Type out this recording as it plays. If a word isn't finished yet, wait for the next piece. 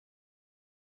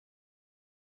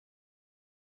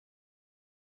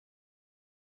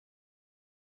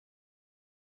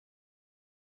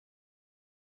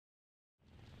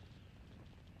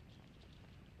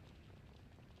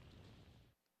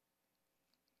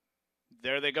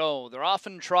There they go. They're off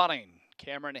and trotting.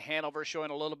 Cameron Hanover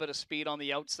showing a little bit of speed on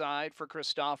the outside for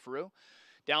Christophe Roux.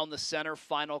 Down the center,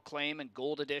 Final Claim and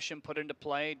Gold Edition put into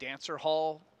play. Dancer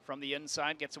Hall from the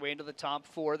inside gets away into the top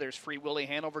four. There's Free Willy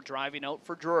Hanover driving out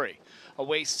for Drury.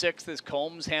 Away sixth is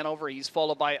Combs Hanover. He's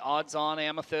followed by Odds On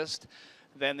Amethyst.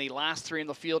 Then the last three in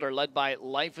the field are led by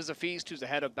Life is a Feast, who's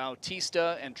ahead of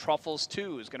Bautista, and Truffles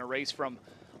 2 is going to race from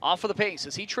off of the pace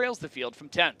as he trails the field from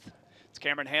 10th. It's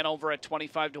Cameron Hanover at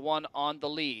 25-1 on the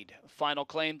lead. Final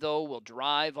Claim, though, will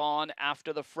drive on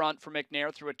after the front for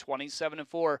McNair through a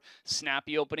 27-4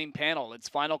 snappy opening panel. It's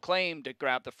Final Claim to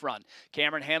grab the front.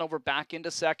 Cameron Hanover back into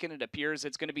second. It appears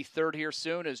it's going to be third here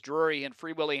soon as Drury and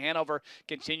Free Willy Hanover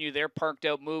continue their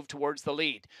parked-out move towards the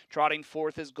lead. Trotting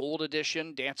fourth is Gold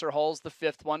Edition. Dancer Hall's the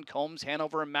fifth one. Combs,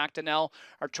 Hanover, and McDonnell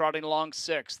are trotting along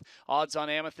sixth. Odds On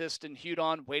Amethyst and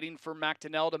Hudon waiting for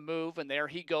McDonnell to move, and there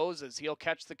he goes as he'll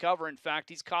catch the cover. In fact,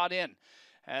 he's caught in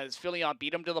as Filion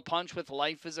beat him to the punch with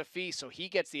Life is a Feast, so he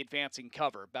gets the advancing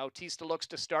cover. Bautista looks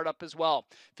to start up as well.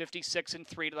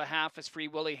 56-3 to the half as Free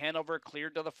Willy Hanover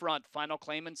cleared to the front. Final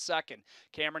Claim in second.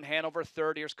 Cameron Hanover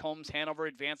third. Here's Combs Hanover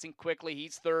advancing quickly.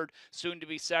 He's third, soon to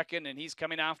be second, and he's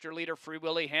coming after leader Free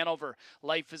Willy Hanover.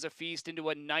 Life is a Feast into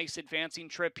a nice advancing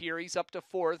trip here. He's up to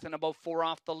fourth and about 4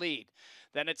 off the lead.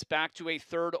 Then it's back to a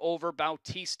third over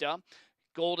Bautista.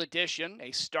 Gold Edition,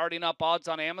 a starting up Odds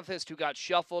On Amethyst who got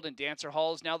shuffled, and Dancer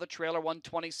Hall is now the trailer,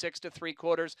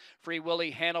 126-3/4. Free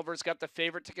Willy Hanover's got the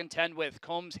favorite to contend with.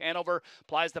 Combs Hanover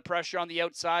applies the pressure on the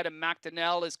outside, and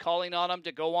McDonnell is calling on him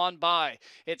to go on by.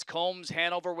 It's Combs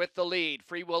Hanover with the lead.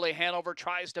 Free Willy Hanover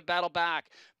tries to battle back.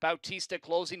 Bautista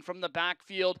closing from the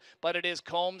backfield, but it is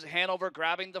Combs Hanover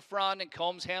grabbing the front, and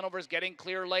Combs Hanover's getting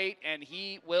clear late, and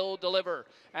he will deliver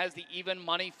as the even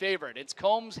money favorite. It's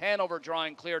Combs Hanover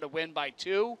drawing clear to win by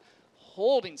 2.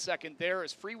 Holding second there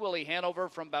is Free Willy Hanover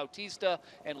from Bautista,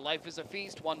 and Life is a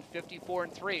Feast,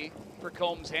 154-3 for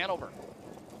Combs Hanover.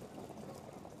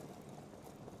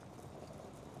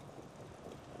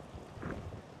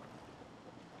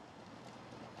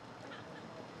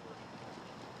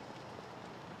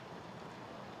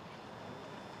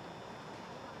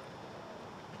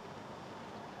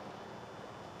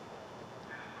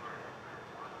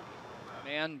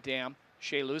 Man, damn,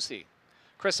 Shea Lucy.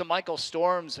 Chris and Michael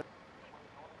Storms